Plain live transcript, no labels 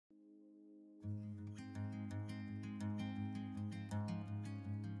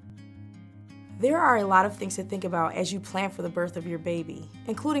There are a lot of things to think about as you plan for the birth of your baby,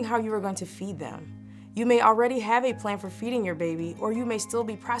 including how you are going to feed them. You may already have a plan for feeding your baby, or you may still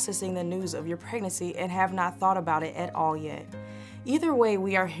be processing the news of your pregnancy and have not thought about it at all yet. Either way,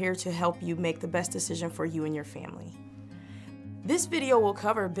 we are here to help you make the best decision for you and your family. This video will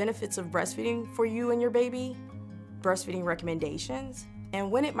cover benefits of breastfeeding for you and your baby, breastfeeding recommendations,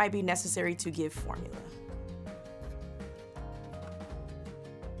 and when it might be necessary to give formula.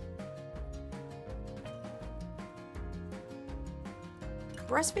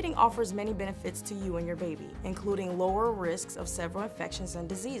 Breastfeeding offers many benefits to you and your baby, including lower risks of several infections and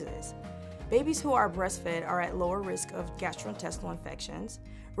diseases. Babies who are breastfed are at lower risk of gastrointestinal infections,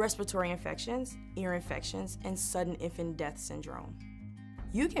 respiratory infections, ear infections, and sudden infant death syndrome.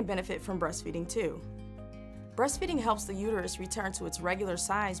 You can benefit from breastfeeding too. Breastfeeding helps the uterus return to its regular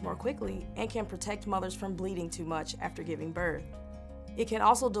size more quickly and can protect mothers from bleeding too much after giving birth. It can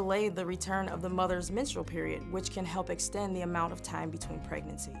also delay the return of the mother's menstrual period, which can help extend the amount of time between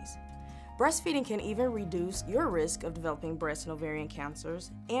pregnancies. Breastfeeding can even reduce your risk of developing breast and ovarian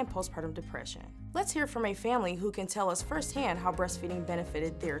cancers and postpartum depression. Let's hear from a family who can tell us firsthand how breastfeeding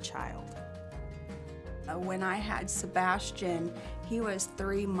benefited their child. When I had Sebastian, he was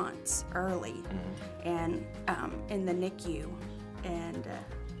 3 months early and in the NICU, and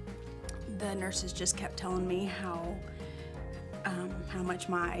the nurses just kept telling me how much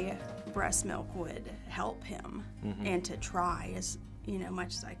my breast milk would help him and to try as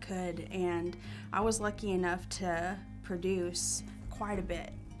much as I could. And I was lucky enough to produce quite a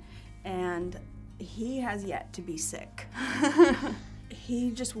bit, and he has yet to be sick.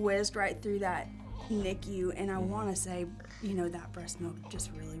 He just whizzed right through that NICU, and I want to say, that breast milk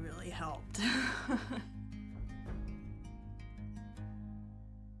just really helped.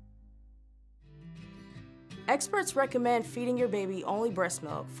 Experts recommend feeding your baby only breast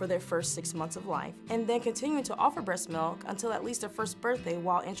milk for their first 6 months of life, and then continuing to offer breast milk until at least their first birthday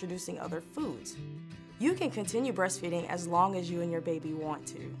while introducing other foods. You can continue breastfeeding as long as you and your baby want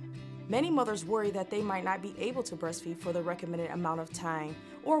to. Many mothers worry that they might not be able to breastfeed for the recommended amount of time,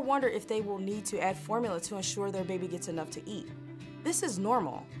 or wonder if they will need to add formula to ensure their baby gets enough to eat. This is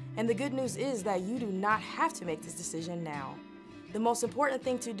normal, and the good news is that you do not have to make this decision now. The most important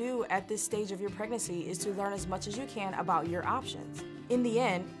thing to do at this stage of your pregnancy is to learn as much as you can about your options. In the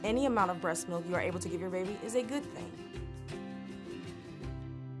end, any amount of breast milk you are able to give your baby is a good thing.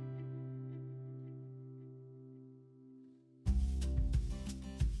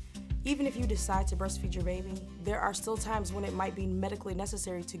 Even if you decide to breastfeed your baby, there are still times when it might be medically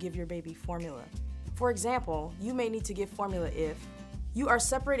necessary to give your baby formula. For example, you may need to give formula if you are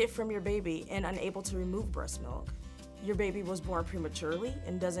separated from your baby and unable to remove breast milk, your baby was born prematurely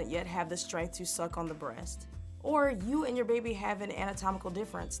and doesn't yet have the strength to suck on the breast, or you and your baby have an anatomical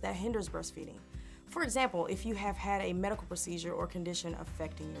difference that hinders breastfeeding. For example, if you have had a medical procedure or condition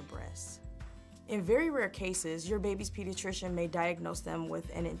affecting your breasts. In very rare cases, your baby's pediatrician may diagnose them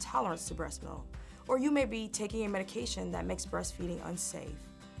with an intolerance to breast milk, or you may be taking a medication that makes breastfeeding unsafe.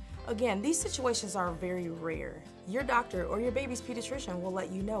 Again, these situations are very rare. Your doctor or your baby's pediatrician will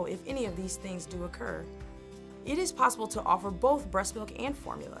let you know if any of these things do occur. It is possible to offer both breast milk and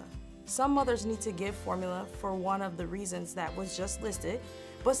formula. Some mothers need to give formula for one of the reasons that was just listed,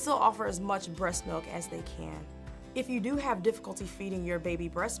 but still offer as much breast milk as they can. If you do have difficulty feeding your baby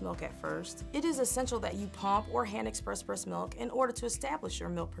breast milk at first, it is essential that you pump or hand express breast milk in order to establish your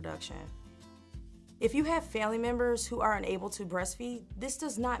milk production. If you have family members who are unable to breastfeed, this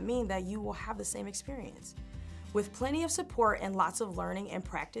does not mean that you will have the same experience. With plenty of support and lots of learning and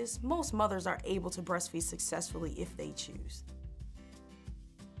practice, most mothers are able to breastfeed successfully if they choose.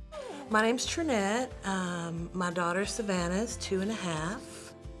 My name's Trinette. My daughter Savannah's 2.5.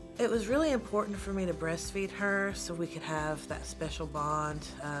 It was really important for me to breastfeed her so we could have that special bond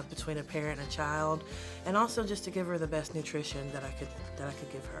between a parent and a child, and also just to give her the best nutrition that I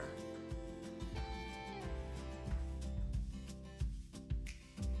could give her.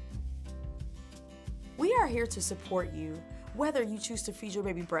 We are here to support you, whether you choose to feed your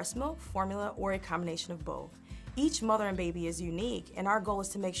baby breast milk, formula, or a combination of both. Each mother and baby is unique, and our goal is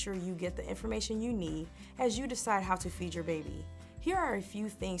to make sure you get the information you need as you decide how to feed your baby. Here are a few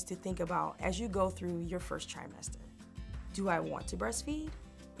things to think about as you go through your first trimester. Do I want to breastfeed?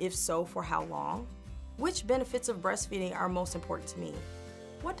 If so, for how long? Which benefits of breastfeeding are most important to me?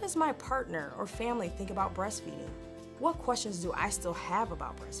 What does my partner or family think about breastfeeding? What questions do I still have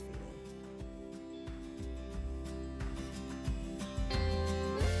about breastfeeding?